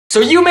So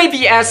you may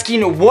be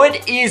asking,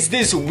 what is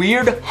this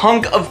weird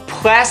hunk of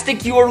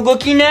plastic you are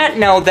looking at?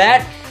 Now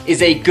that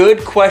is a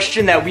good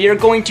question that we are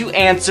going to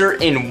answer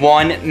in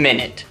 1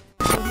 minute.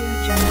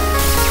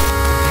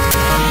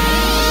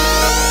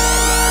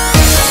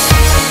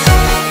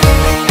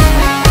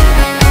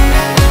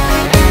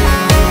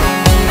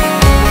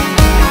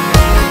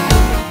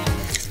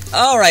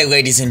 Alright,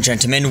 ladies and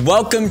gentlemen,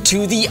 welcome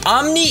to the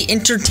Omni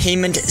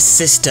Entertainment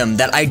System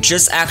that I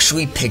just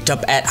actually picked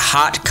up at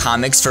Hot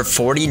Comics for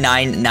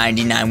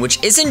 $49.99,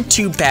 which isn't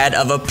too bad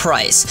of a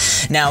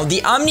price. Now,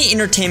 the Omni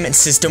Entertainment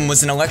System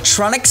was an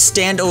electronic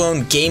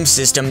standalone game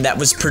system that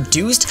was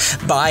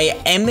produced by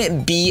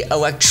MB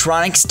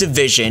Electronics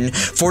Division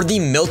for the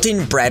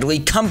Milton Bradley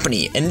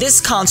Company, and this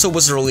console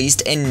was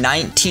released in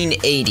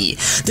 1980.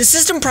 The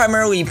system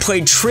primarily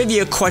played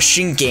trivia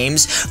question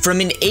games from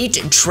an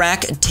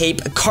 8-track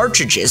tape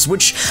cartridges,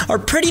 which are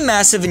pretty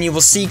massive, and you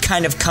will see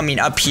kind of coming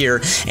up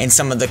here in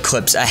some of the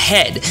clips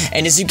ahead.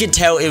 And as you can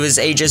tell, it was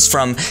ages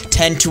from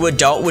 10 to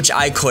adult, which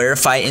I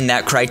clarify in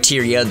that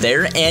criteria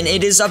there, and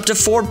it is up to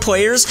 4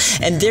 players,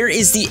 and there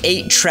is the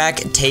 8-track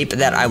tape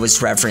that I was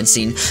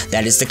referencing.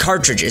 That is the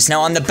cartridges.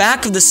 Now on the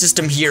back of the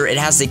system here, it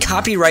has the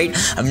copyright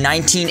of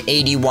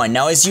 1981.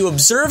 Now as you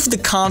observe the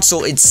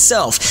console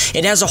itself,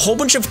 it has a whole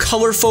bunch of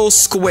colorful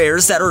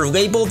squares that are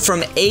labeled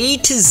from A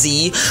to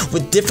Z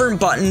with different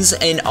buttons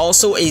and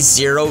also a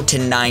 0 to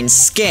 9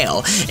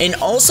 scale. And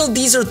also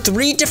these are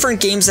 3 different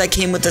games that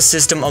came with the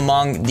system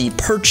among the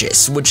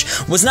purchase, which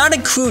was not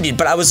included,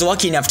 but I was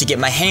lucky enough to get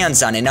my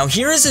hands on it. Now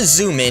here is a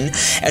zoom in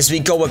as we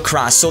go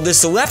across. So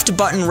this left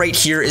button right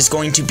here is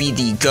going to be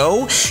the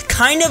go,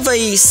 kind of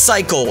a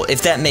cycle,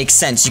 if that makes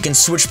sense. You can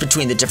switch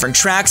between the different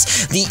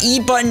tracks. The E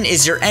button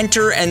is your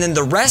enter, and then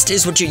the rest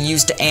is what you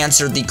use to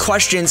answer the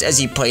questions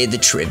as you play the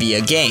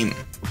trivia game.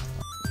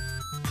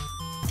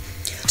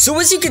 So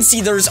as you can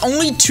see, there's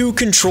only 2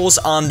 controls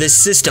on this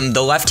system.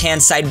 The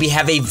left-hand side, we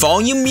have a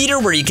volume meter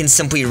where you can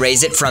simply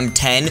raise it from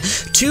 10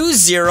 to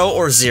 0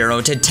 or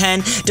 0 to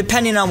 10,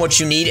 depending on what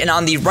you need. And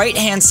on the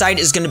right-hand side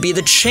is going to be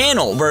the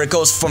channel, where it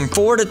goes from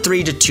 4 to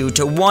 3 to 2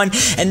 to 1.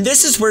 And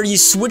this is where you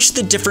switch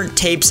the different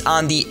tapes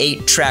on the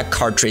 8-track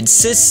cartridge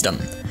system.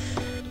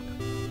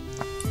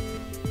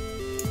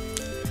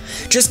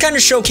 Just kind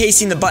of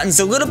showcasing the buttons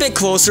a little bit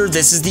closer,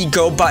 this is the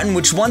go button,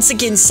 which once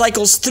again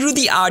cycles through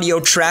the audio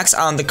tracks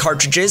on the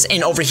cartridges,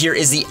 and over here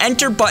is the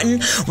enter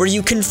button, where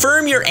you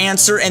confirm your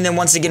answer, and then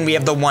once again we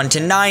have the 1 to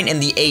 9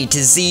 and the A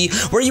to Z,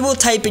 where you will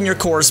type in your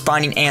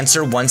corresponding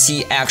answer once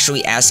he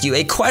actually asks you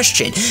a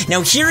question.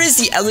 Now here is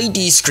the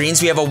LED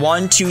screens. We have a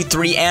 1, 2,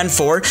 3, and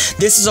 4.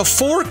 This is a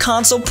 4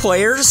 console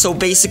player, so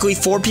basically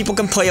 4 people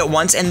can play at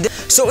once. And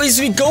so as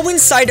we go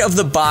inside of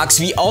the box,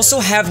 we also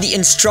have the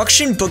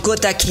instruction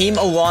booklet that came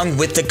along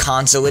with the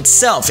console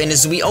itself. And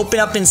as we open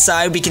up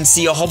inside, we can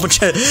see a whole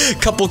bunch of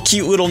couple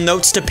cute little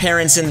notes to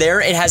parents in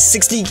there. It has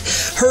 60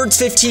 hertz,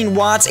 15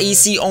 watts,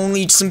 AC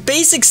only, some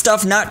basic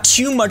stuff, not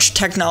too much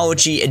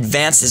technology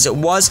advanced as it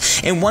was.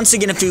 And once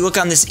again, if you look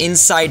on this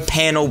inside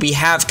panel, we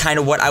have kind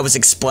of what I was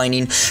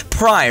explaining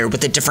prior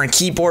with the different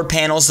keyboard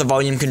panels, the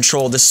volume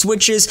control, the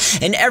switches,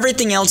 and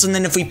everything else. And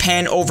then if we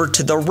pan over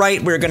to the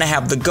right, we're gonna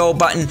have the go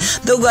button,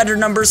 the letter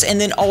numbers,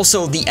 and then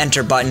also the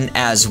enter button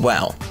as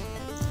well.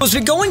 As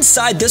we go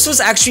inside, this was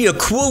actually a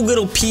cool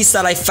little piece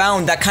that I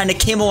found that kind of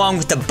came along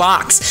with the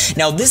box.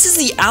 Now this is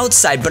the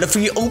outside, but if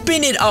we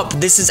open it up,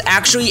 this is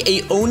actually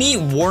a Oni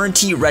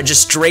warranty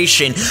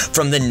registration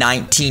from the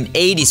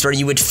 1980s, where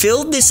you would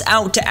fill this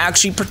out to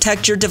actually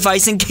protect your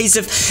device in case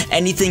if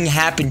anything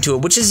happened to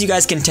it, which, as you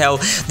guys can tell,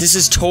 this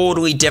is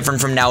totally different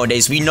from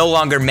nowadays. We no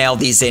longer mail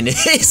these in.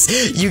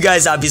 You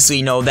guys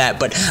obviously know that,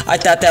 but I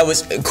thought that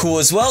was cool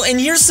as well. And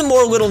here's some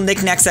more little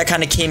knickknacks that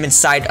kind of came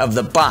inside of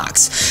the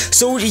box.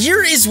 So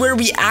here is where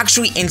we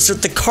actually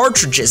insert the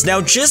cartridges.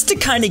 Now just to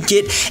kind of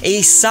get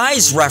a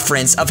size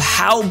reference of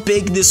how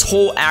big this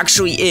hole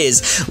actually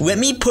is, let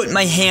me put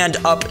my hand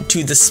up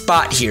to the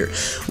spot here.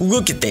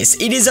 Look at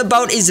this. It is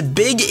about as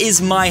big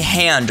as my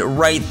hand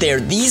right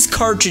there. These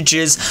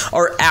cartridges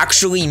are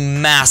actually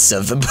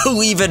massive,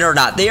 believe it or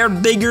not. They are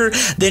bigger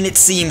than it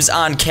seems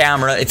on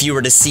camera if you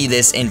were to see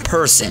this in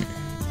person.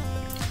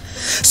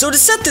 So to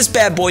set this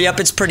bad boy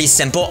up, it's pretty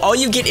simple. All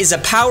you get is a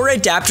power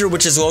adapter,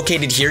 which is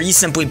located here. You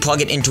simply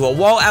plug it into a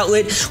wall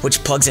outlet,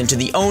 which plugs into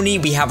the Oni.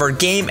 We have our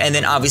game, and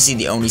then obviously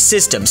the Oni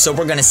system. So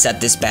we're gonna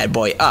set this bad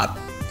boy up.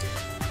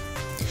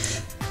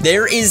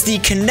 There is the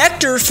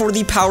connector for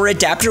the power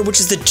adapter, which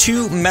is the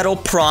 2 metal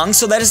prongs.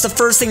 So that is the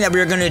first thing that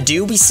we're gonna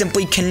do. We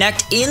simply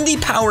connect in the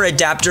power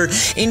adapter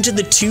into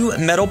the 2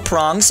 metal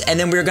prongs, and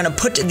then we're gonna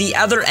put the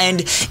other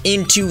end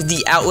into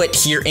the outlet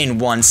here in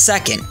 1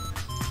 second.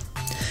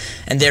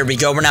 And there we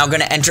go. We're now going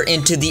to enter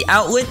into the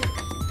outlet.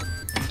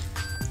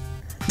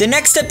 The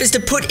next step is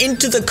to put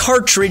into the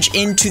cartridge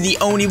into the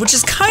Oni, which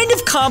is kind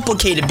of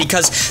complicated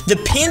because the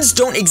pins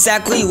don't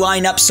exactly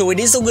line up, so it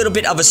is a little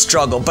bit of a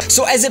struggle. But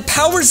so as it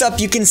powers up,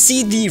 you can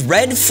see the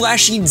red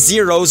flashing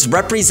zeros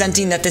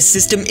representing that the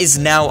system is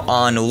now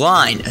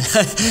online.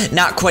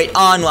 Not quite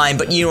online,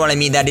 but you know what I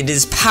mean, that it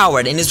is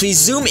powered. And as we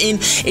zoom in,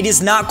 it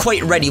is not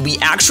quite ready. We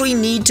actually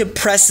need to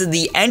press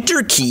the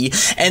enter key,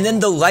 and then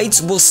the lights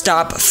will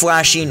stop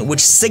flashing, which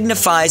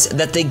signifies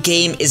that the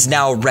game is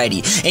now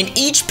ready. And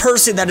each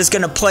person that is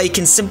going to play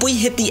can simply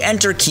hit the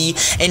enter key,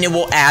 and it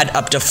will add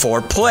up to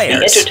 4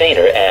 players. The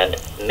Entertainer and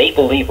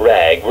Maple Leaf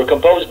Rag were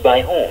composed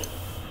by whom?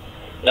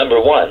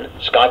 Number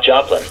 1, Scott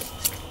Joplin.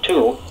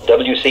 2,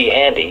 W.C.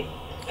 Handy.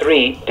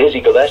 3,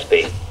 Dizzy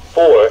Gillespie.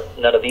 4,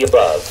 none of the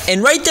above.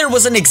 And right there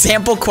was an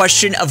example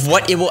question of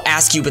what it will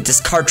ask you with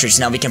this cartridge.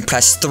 Now we can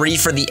press 3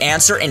 for the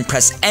answer and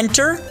press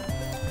enter.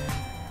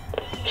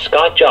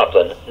 Scott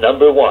Joplin,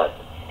 number 1.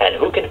 And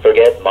who can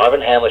forget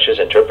Marvin Hamlish's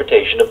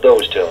interpretation of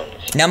those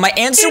tunes? Now my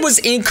answer was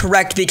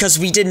incorrect because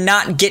we did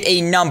not get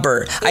a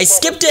number. I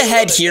skipped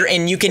ahead here,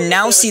 and you can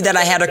now see that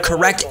I had a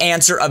correct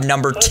answer of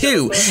number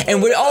 2.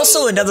 And what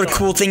also another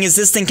cool thing is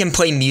this thing can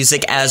play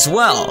music as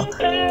well.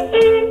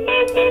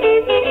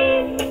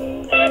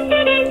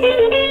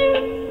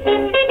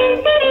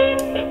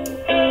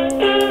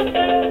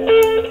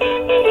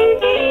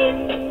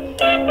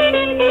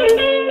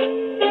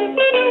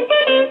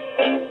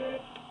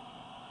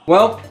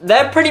 Well,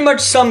 that pretty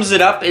much sums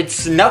it up.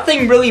 It's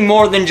nothing really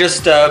more than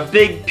just a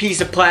big piece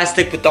of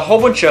plastic with a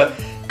whole bunch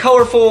of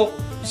colorful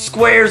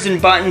squares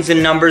and buttons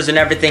and numbers and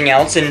everything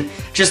else, and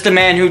just a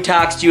man who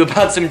talks to you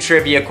about some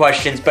trivia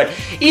questions. But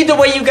either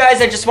way, you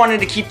guys, I just wanted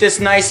to keep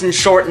this nice and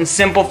short and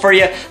simple for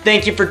you.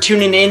 Thank you for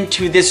tuning in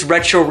to this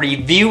retro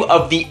review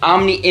of the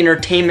Omni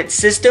Entertainment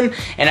System,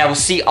 and I will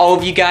see all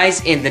of you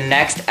guys in the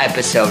next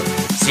episode.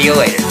 See you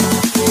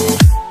later.